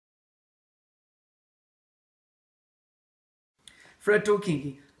Fred told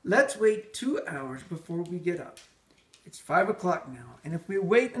Kinky, let's wait 2 hours before we get up. It's 5 o'clock now, and if we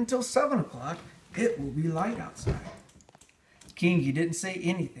wait until 7 o'clock, it will be light outside. Kinky didn't say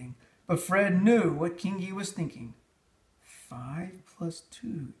anything, but Fred knew what Kinky was thinking. 5 plus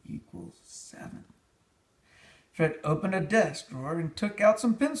 2 equals 7. Fred opened a desk drawer and took out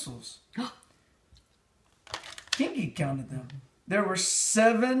some pencils. Kinky counted them. There were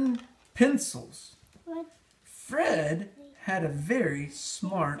 7 pencils. What? Fred had a very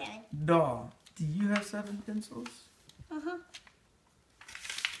smart doll. Do you have 7 pencils? Uh-huh.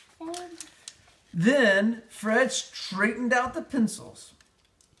 Then Fred straightened out the pencils.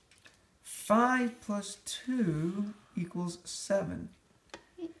 5 plus 2 equals 7.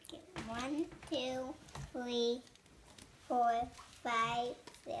 1, 2, 3, 4, 5,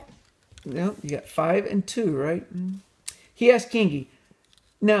 6. Yep, you got 5 and 2, right? He asked Kinky,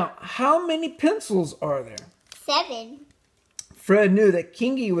 now, how many pencils are there? 7. Fred knew that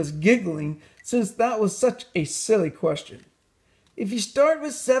Kinky was giggling since that was such a silly question. If you start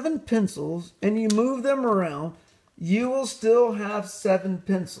with 7 pencils and you move them around, you will still have 7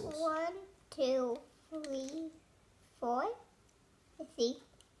 pencils. 1, 2, 3, 4. Let's see.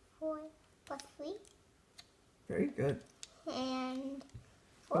 4 plus 3. Very good. And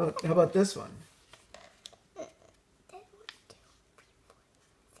 4. How about this one? 1, 2, 3, 4, 6.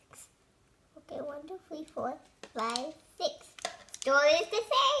 Okay, 1, 2, 3, 4, 5, 6. Still is the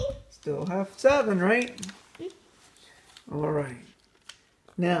same. Still have 7, right? All right.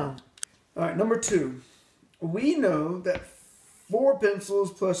 Now, all right, number 2. We know that 4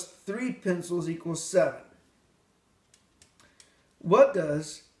 pencils plus 3 pencils equals 7. What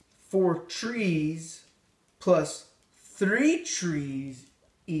does 4 trees plus 3 trees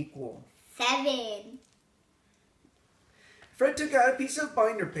equal? 7. Fred took out a piece of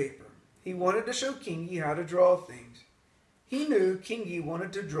binder paper. He wanted to show Kinky how to draw things. He knew Kinky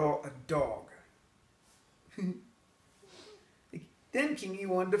wanted to draw a dog. Then Kinky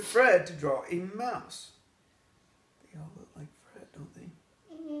wanted Fred to draw a mouse. They all look like Fred, don't they?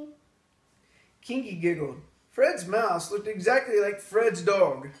 Mm-hmm. Kinky giggled. Fred's mouse looked exactly like Fred's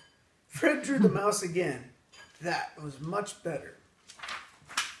dog. Fred drew the mouse again. That was much better.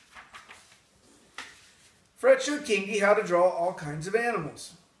 Fred showed Kinky how to draw all kinds of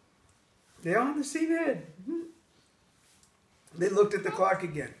animals. They all have the same head. They looked at the clock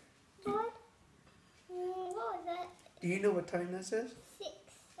again. What? What was that? Do you know what time that says? 6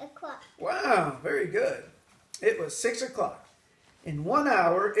 o'clock. Wow, very good. It was 6 o'clock. In 1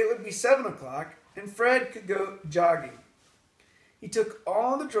 hour, it would be 7 o'clock, and Fred could go jogging. He took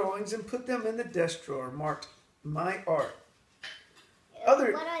all the drawings and put them in the desk drawer marked My Art. What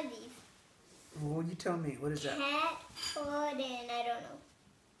are these? Well, you tell me. What is that? Cat, bird, and I don't know.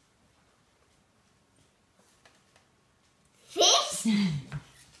 Fish?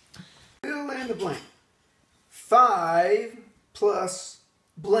 Fill in the blank. 5 plus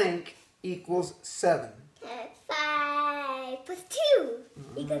blank equals 7. 5 plus 2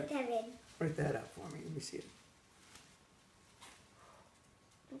 equals 7. Write that out for me. Let me see it.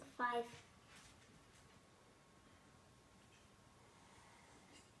 5.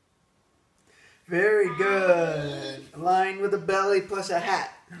 Very good. A line with a belly plus a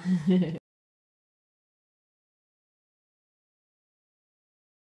hat.